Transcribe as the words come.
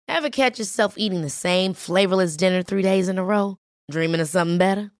Ever catch yourself eating the same flavorless dinner 3 days in a row? Dreaming of something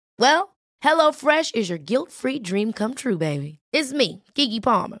better? Well, HelloFresh is your guilt-free dream come true, baby. It's me, Keke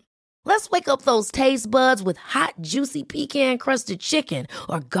Palmer. Let's wake up those taste buds with hot, juicy pecan-crusted chicken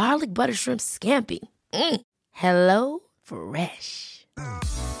or garlic butter shrimp scampi. Hello Fresh.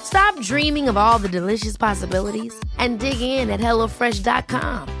 Stop dreaming of all the delicious possibilities and dig in at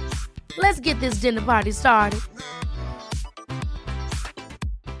HelloFresh.com. Let's get this dinner party started.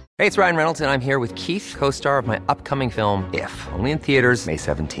 Hey, it's Ryan Reynolds, and I'm here with Keith, co-star of my upcoming film, If, only in theaters May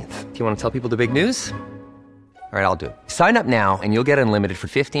 17th. Do you want to tell people the big news? All right, I'll do it. Sign up now and you'll get unlimited for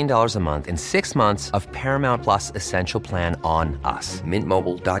 $15 a month and 6 months of Paramount Plus Essential Plan on us.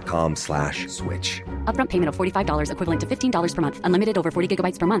 MintMobile.com/switch. Upfront payment of $45 equivalent to $15 per month. Unlimited over 40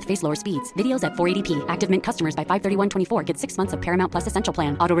 gigabytes per month. Face lower speeds. Videos at 480p. Active Mint customers by 531.24 get 6 months of Paramount Plus Essential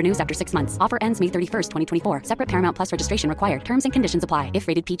Plan. Auto renews after 6 months. Offer ends May 31st, 2024. Separate Paramount Plus registration required. Terms and conditions apply if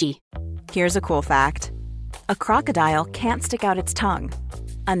rated PG. Here's a cool fact. A crocodile can't stick out its tongue.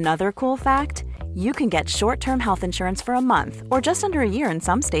 Another cool fact, you can get short-term health insurance for a month or just under a year in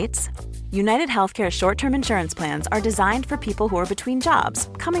some states. United Healthcare short-term insurance plans are designed for people who are between jobs,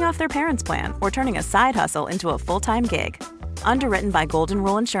 coming off their parents' plan, or turning a side hustle into a full-time gig. Underwritten by Golden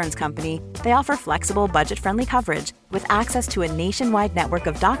Rule Insurance Company, they offer flexible, budget-friendly coverage with access to a nationwide network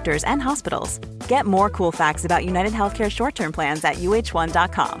of doctors and hospitals. Get more cool facts about United Healthcare short-term plans at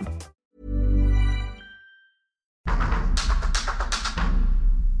uh1.com.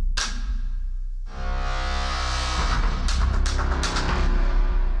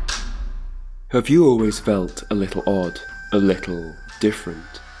 Have you always felt a little odd, a little different?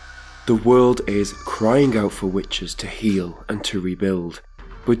 The world is crying out for witches to heal and to rebuild,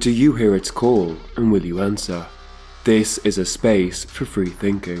 but do you hear its call and will you answer? This is a space for free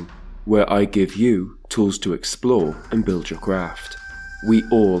thinking, where I give you tools to explore and build your craft. We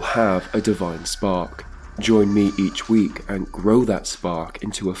all have a divine spark. Join me each week and grow that spark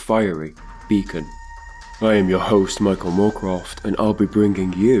into a fiery beacon. I am your host, Michael Moorcroft, and I'll be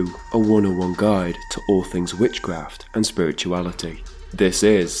bringing you a 101 guide to all things witchcraft and spirituality. This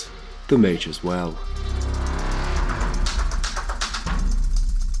is The Mage's Well.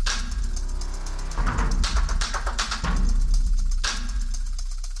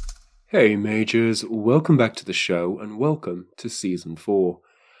 Hey mages, welcome back to the show and welcome to Season 4.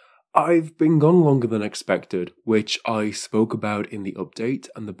 I've been gone longer than expected, which I spoke about in the update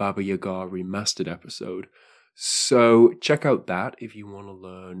and the Baba Yaga remastered episode. So check out that if you want to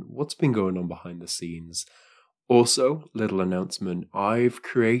learn what's been going on behind the scenes. Also, little announcement, I've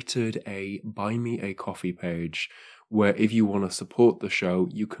created a Buy Me a Coffee page where if you want to support the show,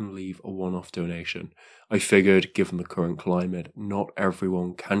 you can leave a one-off donation. I figured, given the current climate, not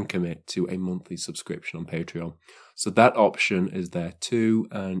everyone can commit to a monthly subscription on Patreon. So that option is there too,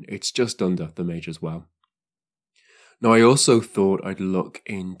 and it's just under The Mage's Well. Now, I also thought I'd look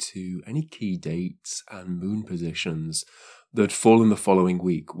into any key dates and moon positions that fall in the following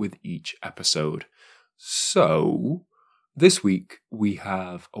week with each episode. So, this week we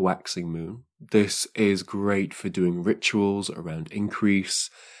have a waxing moon. This is great for doing rituals around increase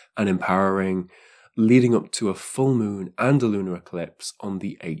and empowering, leading up to a full moon and a lunar eclipse on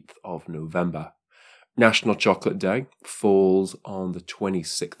the 8th of November. National Chocolate Day falls on the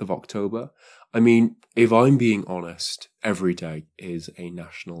 26th of October. I mean, if I'm being honest, every day is a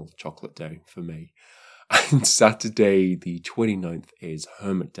National Chocolate Day for me. And Saturday the 29th is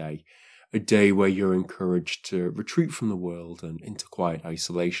Hermit Day, a day where you're encouraged to retreat from the world and into quiet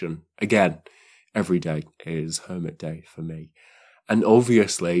isolation. Again, every day is Hermit Day for me. And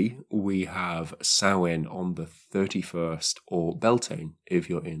obviously, we have Samhain on the 31st, or Beltane if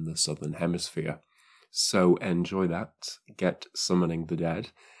you're in the Southern Hemisphere. So enjoy that, get Summoning the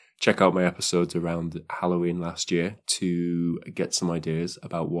Dead. Check out my episodes around Halloween last year to get some ideas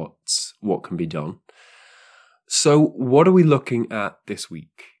about what can be done. So what are we looking at this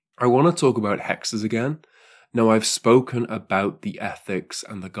week? I want to talk about hexes again. Now, I've spoken about the ethics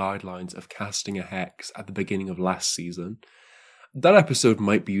and the guidelines of casting a hex at the beginning of last season. That episode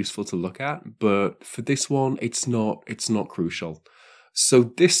might be useful to look at, but for this one, it's not crucial. So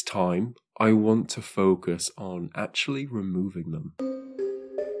this time, I want to focus on actually removing them.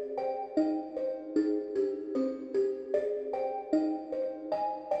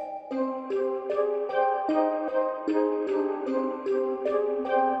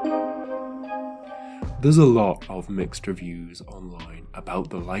 There's a lot of mixed reviews online about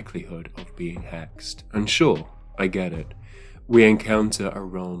the likelihood of being hexed, and sure, I get it. We encounter a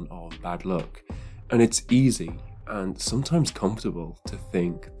run of bad luck, and it's easy and sometimes comfortable to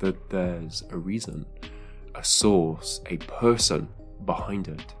think that there's a reason, a source, a person behind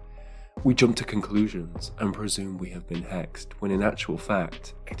it. We jump to conclusions and presume we have been hexed, when in actual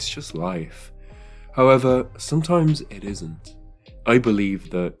fact, it's just life. However, sometimes it isn't. I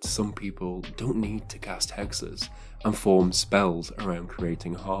believe that some people don't need to cast hexes and form spells around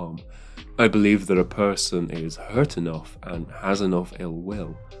creating harm. I believe that a person is hurt enough and has enough ill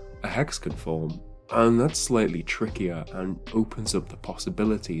will, a hex can form, and that's slightly trickier and opens up the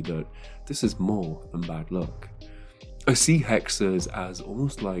possibility that this is more than bad luck. I see hexes as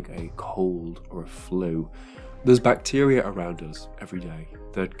almost like a cold or a flu. There's bacteria around us every day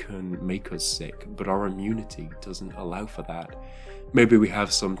that can make us sick, but our immunity doesn't allow for that. Maybe we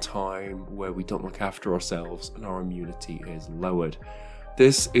have some time where we don't look after ourselves and our immunity is lowered.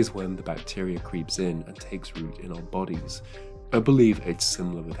 This is when the bacteria creeps in and takes root in our bodies. I believe it's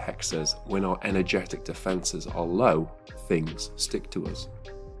similar with hexes. When our energetic defenses are low, things stick to us.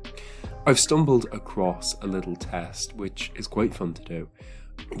 I've stumbled across a little test which is quite fun to do.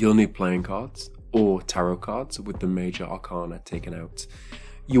 You'll need playing cards or tarot cards with the major arcana taken out.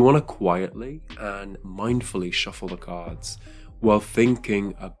 You want to quietly and mindfully shuffle the cards while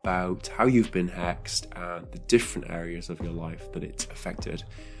thinking about how you've been hexed and the different areas of your life that it's affected.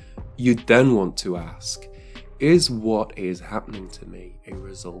 You then want to ask, is what is happening to me a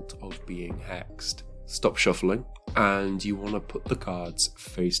result of being hexed? Stop shuffling, and you want to put the cards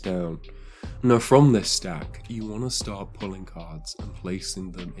face down. Now from this stack, you want to start pulling cards and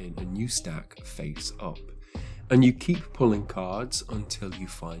placing them in a new stack face up. And you keep pulling cards until you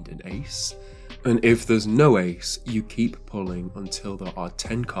find an ace. And if there's no ace, you keep pulling until there are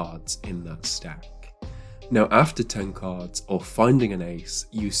 10 cards in that stack. Now after 10 cards or finding an ace,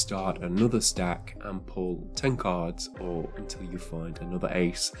 you start another stack and pull 10 cards or until you find another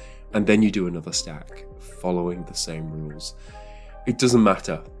ace, and then you do another stack, following the same rules. It doesn't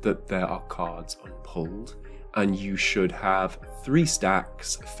matter that there are cards unpulled, and you should have 3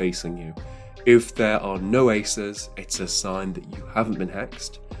 stacks facing you. If there are no aces, it's a sign that you haven't been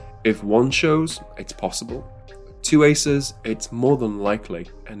hexed. If 1 shows, it's possible. 2 aces, it's more than likely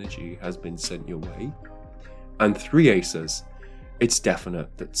energy has been sent your way. And 3 aces, it's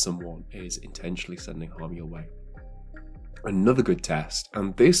definite that someone is intentionally sending harm your way. Another good test,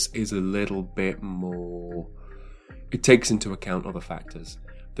 and this is a little bit more, it takes into account other factors.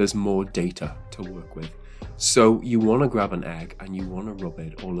 There's more data to work with. So you want to grab an egg and you want to rub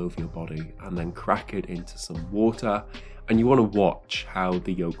it all over your body and then crack it into some water, and you want to watch how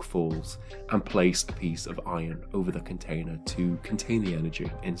the yolk falls and place a piece of iron over the container to contain the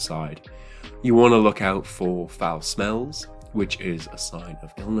energy inside. You want to look out for foul smells, which is a sign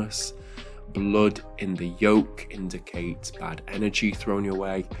of illness. Blood in the yolk indicates bad energy thrown your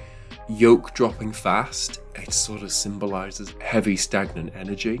way. Yolk dropping fast, it sort of symbolizes heavy stagnant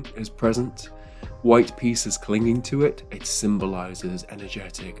energy is present. White pieces clinging to it, it symbolizes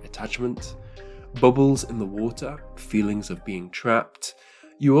energetic attachment. Bubbles in the water, feelings of being trapped.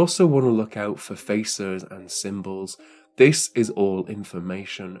 You also want to look out for faces and symbols. This is all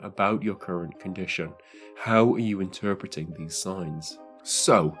information about your current condition. How are you interpreting these signs?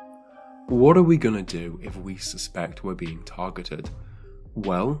 So, what are we going to do if we suspect we're being targeted?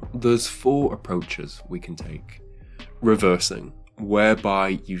 Well, there's 4 approaches we can take. Reversing,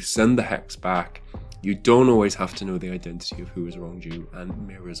 whereby you send the hex back. You don't always have to know the identity of who has wronged you, and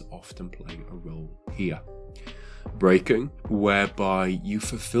mirrors often play a role here. Breaking, whereby you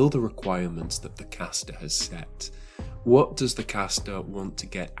fulfill the requirements that the caster has set. What does the caster want to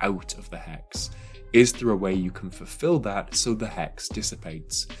get out of the hex? Is there a way you can fulfill that so the hex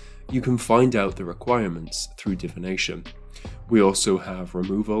dissipates? You can find out the requirements through divination. We also have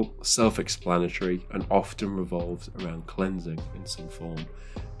removal, self-explanatory, and often revolves around cleansing in some form.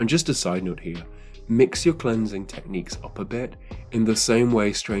 And just a side note here, mix your cleansing techniques up a bit. In the same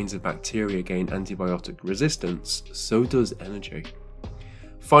way strains of bacteria gain antibiotic resistance, so does energy.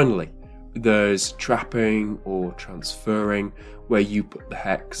 Finally, there's trapping or transferring, where you put the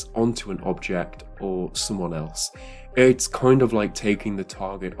hex onto an object or someone else. It's kind of like taking the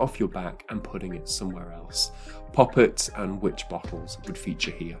target off your back and putting it somewhere else. Poppets and witch bottles would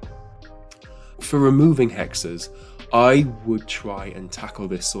feature here. For removing hexes, I would try and tackle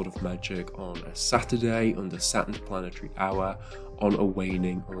this sort of magic on a Saturday under Saturn's planetary hour, on a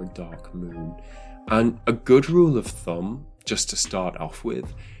waning or a dark moon. And a good rule of thumb, just to start off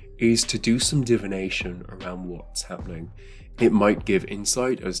with, is to do some divination around what's happening. It might give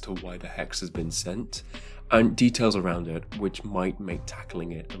insight as to why the hex has been sent, and details around it which might make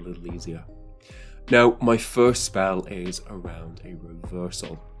tackling it a little easier. Now, my first spell is around a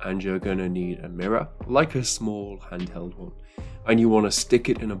reversal, and you're going to need a mirror, like a small handheld one, and you want to stick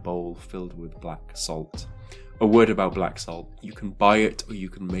it in a bowl filled with black salt. A word about black salt. You can buy it or you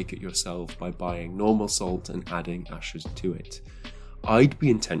can make it yourself by buying normal salt and adding ashes to it. I'd be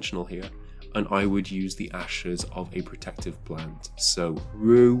intentional here, and I would use the ashes of a protective plant. So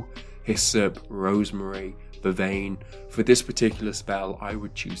rue, hyssop, rosemary, vervain. For this particular spell, I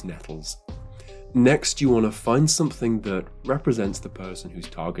would choose nettles. Next, you want to find something that represents the person who's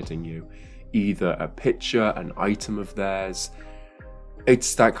targeting you. Either a picture, an item of theirs.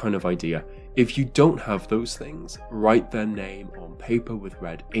 It's that kind of idea. If you don't have those things, write their name on paper with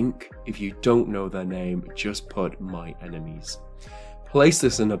red ink. If you don't know their name, just put my enemies. Place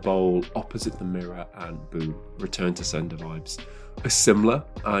this in a bowl opposite the mirror and boom, return to sender vibes. A similar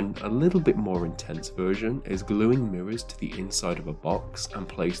and a little bit more intense version is gluing mirrors to the inside of a box and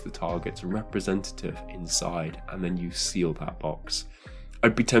place the target's representative inside, and then you seal that box.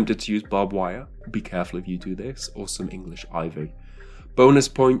 I'd be tempted to use barbed wire, be careful if you do this, or some English ivy. Bonus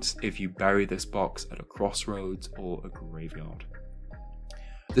points if you bury this box at a crossroads or a graveyard.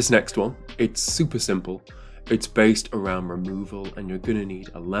 This next one, it's super simple. It's based around removal, and you're going to need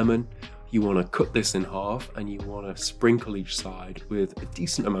a lemon. You want to cut this in half and you want to sprinkle each side with a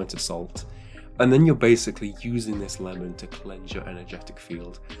decent amount of salt. And then you're basically using this lemon to cleanse your energetic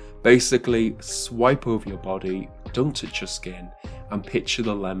field. Basically, swipe over your body, don't touch your skin, and picture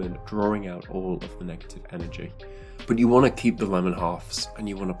the lemon drawing out all of the negative energy. But you want to keep the lemon halves and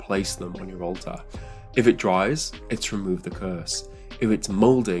you want to place them on your altar. If it dries, it's remove the curse. If it's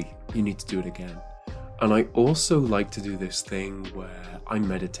moldy, you need to do it again. And I also like to do this thing where I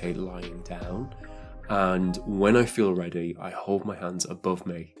meditate lying down, and when I feel ready, I hold my hands above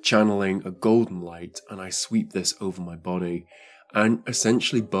me, channeling a golden light, and I sweep this over my body and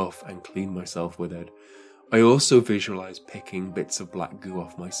essentially buff and clean myself with it. I also visualize picking bits of black goo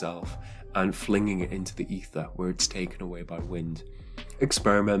off myself and flinging it into the ether where it's taken away by wind.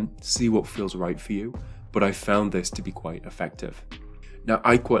 Experiment, see what feels right for you, but I found this to be quite effective. Now,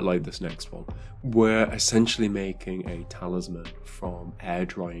 I quite like this next one. We're essentially making a talisman from air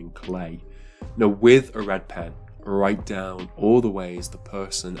drying clay. Now, with a red pen, write down all the ways the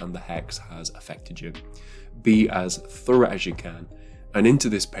person and the hex has affected you. Be as thorough as you can, and into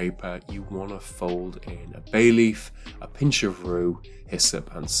this paper you want to fold in a bay leaf, a pinch of rue,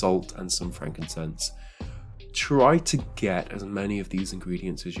 hyssop and salt, and some frankincense. Try to get as many of these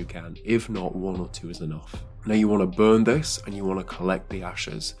ingredients as you can, if not 1 or 2 is enough. Now you want to burn this and you want to collect the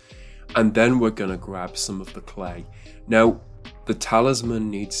ashes, and then we're going to grab some of the clay. Now the talisman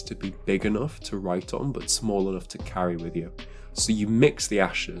needs to be big enough to write on but small enough to carry with you. So you mix the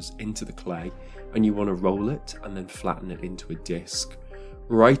ashes into the clay and you want to roll it and then flatten it into a disc.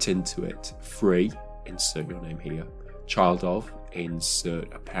 Write into it free, insert your name here, child of,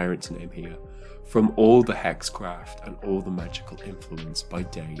 insert a parent's name here, from all the hexcraft and all the magical influence by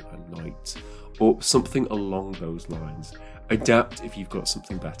day and night, or something along those lines. Adapt if you've got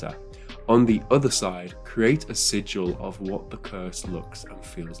something better. On the other side, create a sigil of what the curse looks and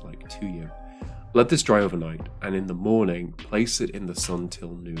feels like to you. Let this dry overnight, and in the morning, place it in the sun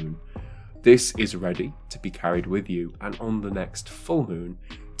till noon. This is ready to be carried with you, and on the next full moon,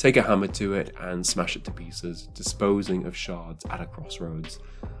 take a hammer to it and smash it to pieces, disposing of shards at a crossroads.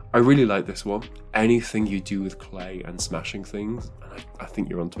 I really like this one. Anything you do with clay and smashing things, I think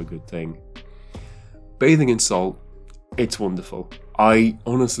you're onto a good thing. Bathing in salt, it's wonderful. I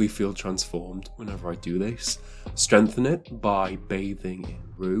honestly feel transformed whenever I do this. Strengthen it by bathing in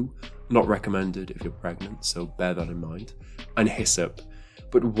rue, not recommended if you're pregnant, so bear that in mind, and hyssop.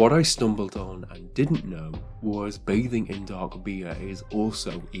 But what I stumbled on and didn't know was bathing in dark beer is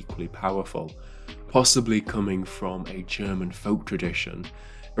also equally powerful, possibly coming from a German folk tradition,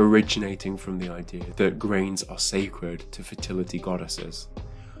 originating from the idea that grains are sacred to fertility goddesses.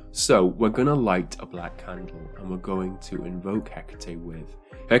 So we're going to light a black candle and we're going to invoke Hecate with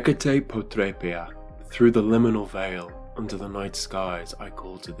Hecate Potrepia, through the liminal veil, under the night skies I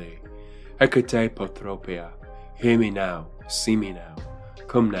call to thee. Hecate Potropia, hear me now, see me now.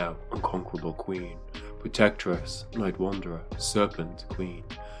 Come now, unconquerable queen, protectress, night wanderer, serpent queen.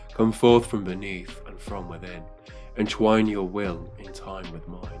 Come forth from beneath and from within. Entwine your will in time with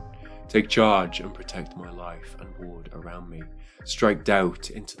mine. Take charge and protect my life and ward around me. Strike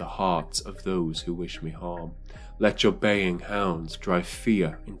doubt into the hearts of those who wish me harm. Let your baying hounds drive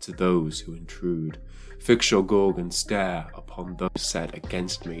fear into those who intrude. Fix your gorgon stare upon those set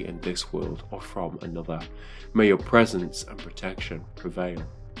against me in this world or from another. May your presence and protection prevail.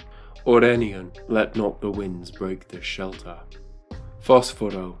 Aurelian, let not the winds break their shelter.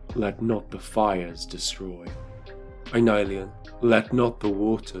 Phosphoro, let not the fires destroy. Einilian, let not the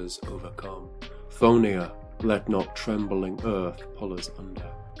waters overcome. Thonia, let not trembling earth pull us under.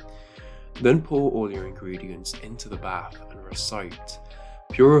 Then pour all your ingredients into the bath and recite,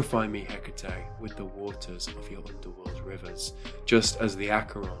 "Purify me, Hecate, with the waters of your underworld rivers, just as the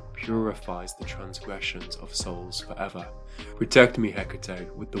Acheron purifies the transgressions of souls forever. Protect me,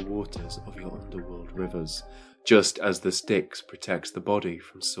 Hecate, with the waters of your underworld rivers, just as the Styx protects the body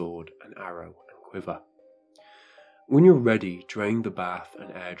from sword and arrow and quiver." When you're ready, drain the bath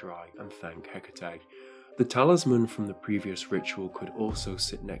and air dry and thank Hecate. The talisman from the previous ritual could also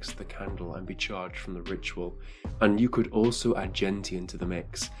sit next to the candle and be charged from the ritual, and you could also add gentian to the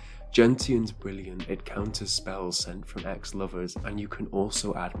mix. Gentian's brilliant, it counters spells sent from ex-lovers, and you can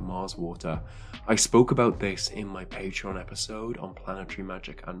also add Mars water. I spoke about this in my Patreon episode on planetary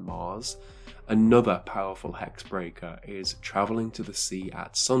magic and Mars. Another powerful hex breaker is travelling to the sea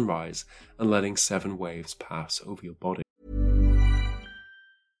at sunrise and letting 7 waves pass over your body.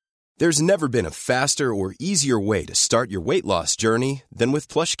 There's never been a faster or easier way to start your weight loss journey than with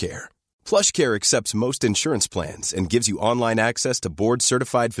PlushCare. PlushCare accepts most insurance plans and gives you online access to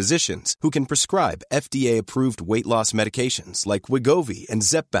board-certified physicians who can prescribe FDA-approved weight loss medications like Wegovy and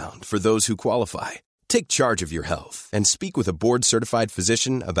Zepbound for those who qualify. Take charge of your health and speak with a board-certified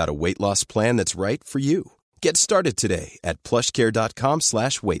physician about a weight loss plan that's right for you. Get started today at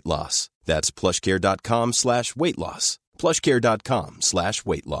plushcare.com/weight loss. That's plushcare.com/weight loss.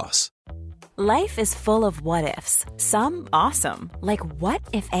 plushcare.com/weight loss. Life is full of what-ifs. Some awesome, like what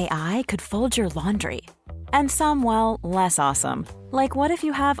if AI could fold your laundry? And some, well, less awesome, like what if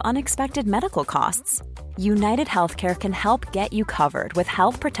you have unexpected medical costs? United Healthcare can help get you covered with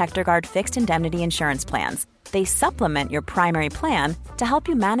Health Protector Guard fixed indemnity insurance plans. They supplement your primary plan to help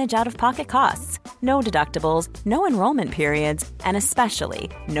you manage out-of-pocket costs. No deductibles, no enrollment periods, and especially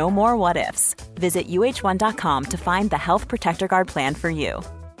no more what-ifs. Visit uh1.com to find the Health Protector Guard plan for you.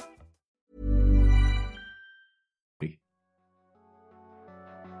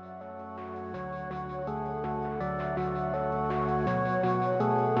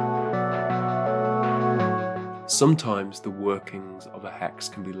 Sometimes the workings of a hex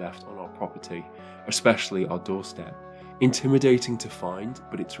can be left on our property, especially our doorstep. Intimidating to find,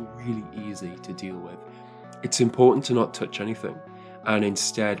 but it's really easy to deal with. It's important to not touch anything, and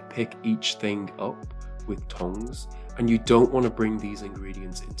instead pick each thing up with tongs. And you don't want to bring these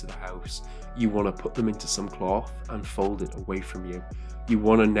ingredients into the house. You want to put them into some cloth and fold it away from you. You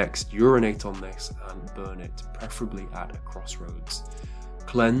want to next urinate on this and burn it, preferably at a crossroads.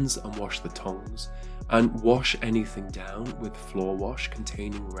 Cleanse and wash the tongs, and wash anything down with floor wash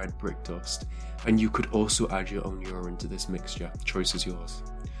containing red brick dust, and you could also add your own urine to this mixture. The choice is yours.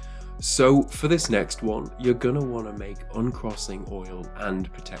 So for this next one, you're going to want to make uncrossing oil and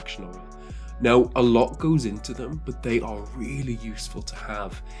protection oil. Now, a lot goes into them, but they are really useful to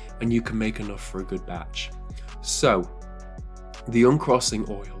have, and you can make enough for a good batch. So, the uncrossing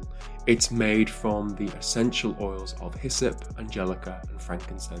oil, it's made from the essential oils of hyssop, angelica, and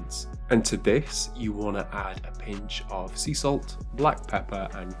frankincense. And to this, you want to add a pinch of sea salt, black pepper,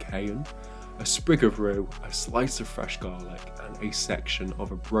 and cayenne, a sprig of rue, a slice of fresh garlic, and a section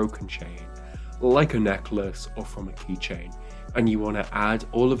of a broken chain, like a necklace or from a keychain. And you want to add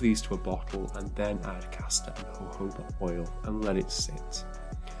all of these to a bottle and then add castor and jojoba oil and let it sit.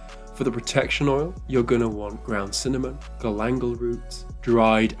 For the protection oil, you're going to want ground cinnamon, galangal root,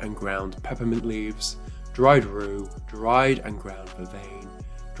 dried and ground peppermint leaves, dried rue, dried and ground vervain,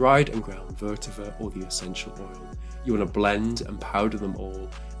 dried and ground vetiver or the essential oil. You want to blend and powder them all,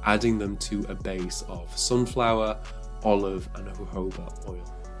 adding them to a base of sunflower, olive and jojoba oil.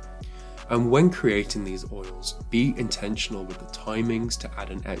 And when creating these oils, be intentional with the timings to add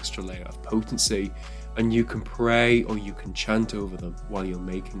an extra layer of potency, and you can pray or you can chant over them while you're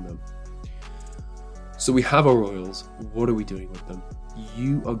making them. So we have our oils. What are we doing with them?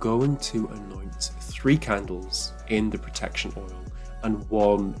 You are going to anoint 3 candles in the protection oil and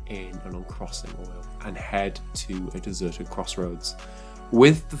 1 in an uncrossing oil and head to a deserted crossroads.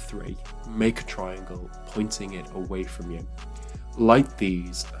 With the 3, make a triangle pointing it away from you. Light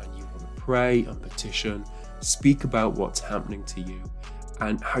these and you want to pray and petition, speak about what's happening to you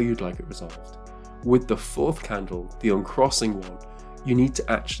and how you'd like it resolved. With the 4th candle, the uncrossing one, you need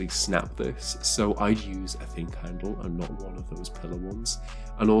to actually snap this, so I'd use a thin candle and not one of those pillar ones,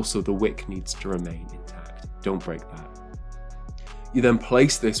 and also the wick needs to remain intact, don't break that. You then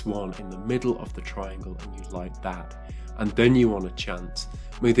place this one in the middle of the triangle and you light that, and then you want to chant,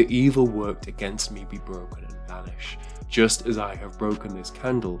 "May the evil worked against me be broken and vanish. Just as I have broken this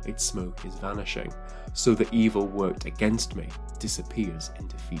candle, its smoke is vanishing, so the evil worked against me disappears in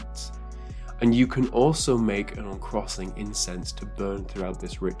defeat." And you can also make an uncrossing incense to burn throughout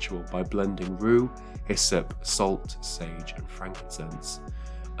this ritual by blending rue, hyssop, salt, sage, and frankincense.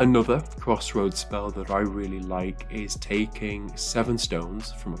 Another crossroads spell that I really like is taking 7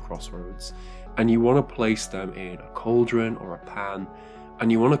 stones from a crossroads, and you want to place them in a cauldron or a pan,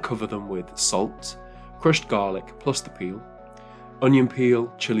 and you want to cover them with salt, crushed garlic plus the peel, onion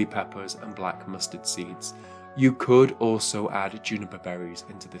peel, chili peppers and black mustard seeds. You could also add juniper berries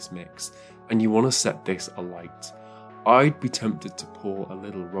into this mix, and you want to set this alight. I'd be tempted to pour a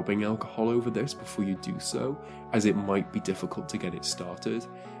little rubbing alcohol over this before you do so, as it might be difficult to get it started.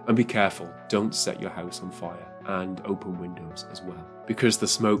 And be careful, don't set your house on fire, and open windows as well, because the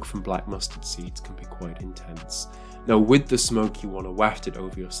smoke from black mustard seeds can be quite intense. Now with the smoke you want to waft it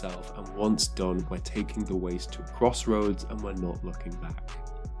over yourself, and once done we're taking the waste to a crossroads and we're not looking back.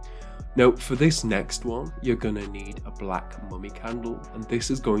 Now for this next one you're going to need a black mummy candle, and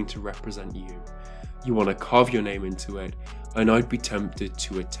this is going to represent you. You want to carve your name into it, and I'd be tempted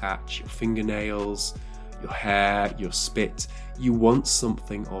to attach your fingernails, your hair, your spit. You want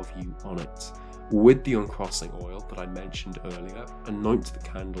something of you on it. With the uncrossing oil that I mentioned earlier, anoint the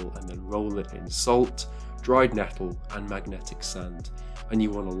candle and then roll it in salt, dried nettle and magnetic sand. And you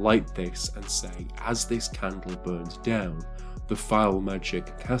want to light this and say, as this candle burns down, the foul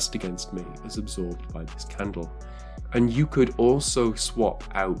magic cast against me is absorbed by this candle. And you could also swap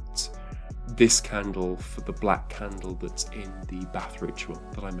out this candle for the black candle that's in the bath ritual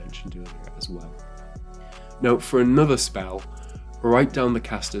that I mentioned earlier as well. Now for another spell, write down the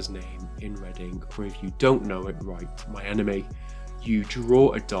caster's name in red ink, or if you don't know it, write my enemy. You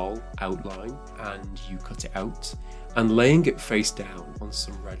draw a doll outline and you cut it out, and laying it face down on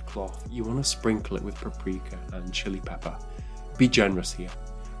some red cloth, you want to sprinkle it with paprika and chili pepper. Be generous here,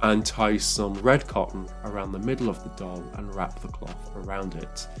 and tie some red cotton around the middle of the doll and wrap the cloth around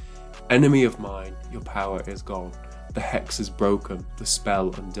it. Enemy of mine, your power is gone. The hex is broken, the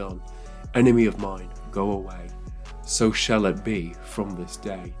spell undone. Enemy of mine, go away. So shall it be from this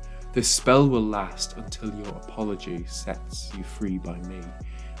day. This spell will last until your apology sets you free by me.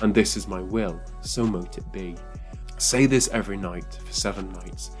 And this is my will, so mote it be. Say this every night for 7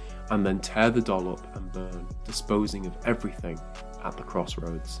 nights, and then tear the doll up and burn, disposing of everything at the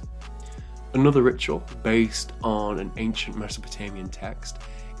crossroads. Another ritual, based on an ancient Mesopotamian text,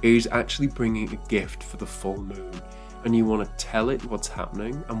 is actually bringing a gift for the full moon, and you want to tell it what's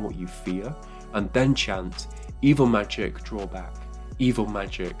happening and what you fear, and then chant, evil magic draw back, evil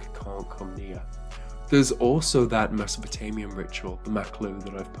magic can't come near. There's also that Mesopotamian ritual, the Maklu,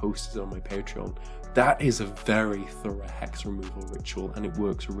 that I've posted on my Patreon. That is a very thorough hex removal ritual, and it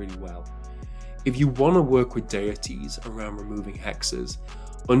works really well. If you want to work with deities around removing hexes,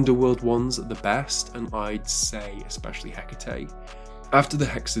 underworld ones are the best, and I'd say especially Hecate. After the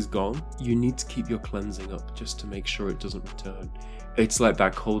hex is gone, you need to keep your cleansing up just to make sure it doesn't return. It's like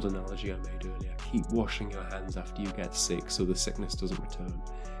that cold analogy I made earlier. Keep washing your hands after you get sick so the sickness doesn't return.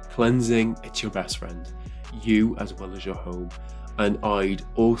 Cleansing, it's your best friend, you as well as your home. And I'd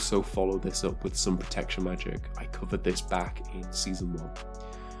also follow this up with some protection magic. I covered this back in season 1.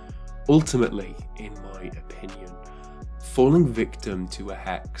 Ultimately, in my opinion, falling victim to a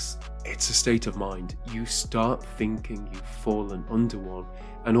hex, it's a state of mind. You start thinking you've fallen under one,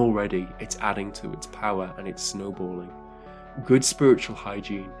 and already it's adding to its power and it's snowballing. Good spiritual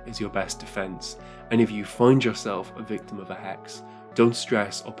hygiene is your best defense, and if you find yourself a victim of a hex, don't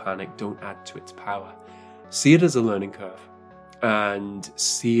stress or panic, don't add to its power. See it as a learning curve, and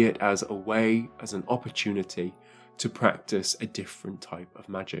see it as a way, as an opportunity to practice a different type of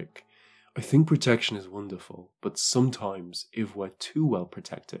magic. I think protection is wonderful, but sometimes if we're too well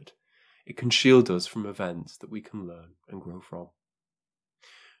protected, it can shield us from events that we can learn and grow from.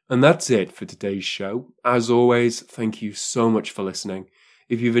 And that's it for today's show. As always, thank you so much for listening.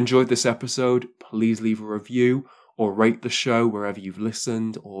 If you've enjoyed this episode, please leave a review or rate the show wherever you've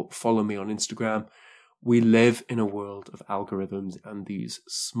listened, or follow me on Instagram. We live in a world of algorithms, and these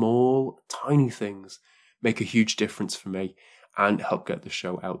small, tiny things make a huge difference for me and help get the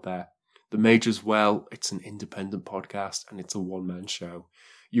show out there. The Majors, well, it's an independent podcast and it's a one-man show.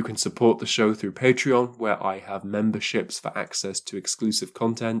 You can support the show through Patreon, where I have memberships for access to exclusive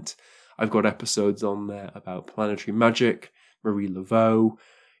content. I've got episodes on there about planetary magic, Marie Laveau,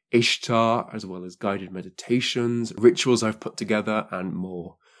 Ishtar, as well as guided meditations, rituals I've put together, and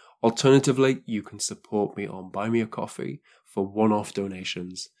more. Alternatively, you can support me on Buy Me a Coffee for one-off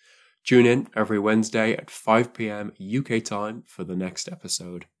donations. Tune in every Wednesday at 5 p.m. UK time for the next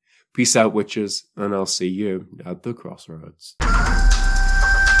episode. Peace out, witches, and I'll see you at the crossroads.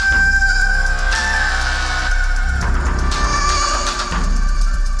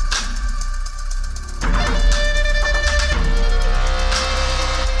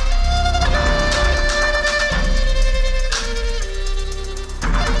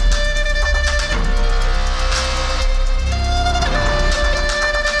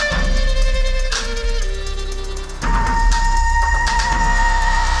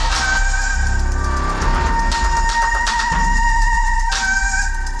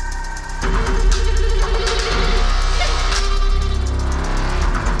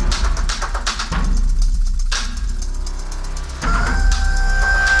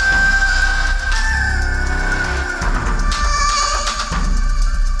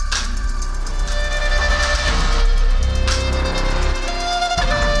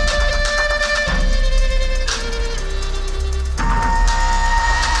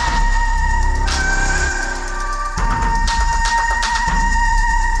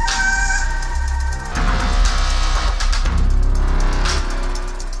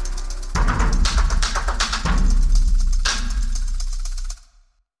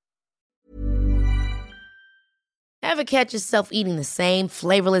 Ever catch yourself eating the same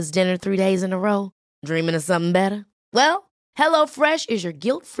flavorless dinner 3 days in a row? Dreaming of something better? Well, HelloFresh is your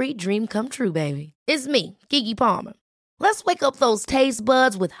guilt-free dream come true, baby. It's me, Keke Palmer. Let's wake up those taste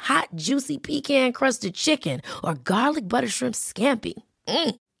buds with hot, juicy pecan-crusted chicken or garlic butter shrimp scampi.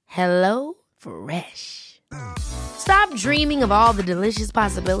 Hello Fresh. Stop dreaming of all the delicious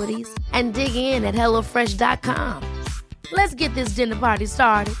possibilities and dig in at HelloFresh.com. Let's get this dinner party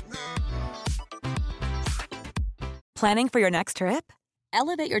started. Planning for your next trip?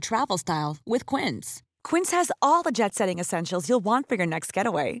 Elevate your travel style with Quince. Quince has all the jet-setting essentials you'll want for your next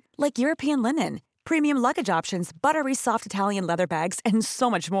getaway, like European linen, premium luggage options, buttery soft Italian leather bags, and so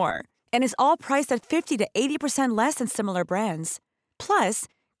much more. And is all priced at 50 to 80% less than similar brands. Plus,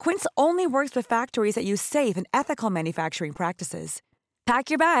 Quince only works with factories that use safe and ethical manufacturing practices. Pack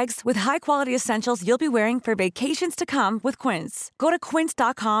your bags with high-quality essentials you'll be wearing for vacations to come with Quince. Go to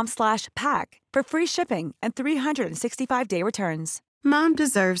quince.com/pack for free shipping and 365-day returns. Mom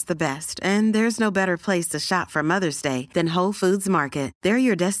deserves the best, and there's no better place to shop for Mother's Day than Whole Foods Market. They're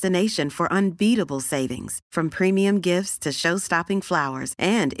your destination for unbeatable savings, from premium gifts to show-stopping flowers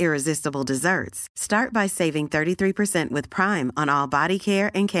and irresistible desserts. Start by saving 33% with Prime on all body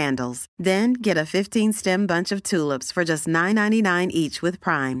care and candles. Then get a 15-stem bunch of tulips for just $9.99 each with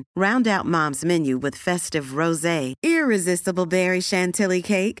Prime. Round out Mom's menu with festive rosé, irresistible berry chantilly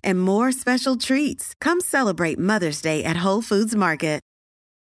cake, and more special treats. Come celebrate Mother's Day at Whole Foods Market.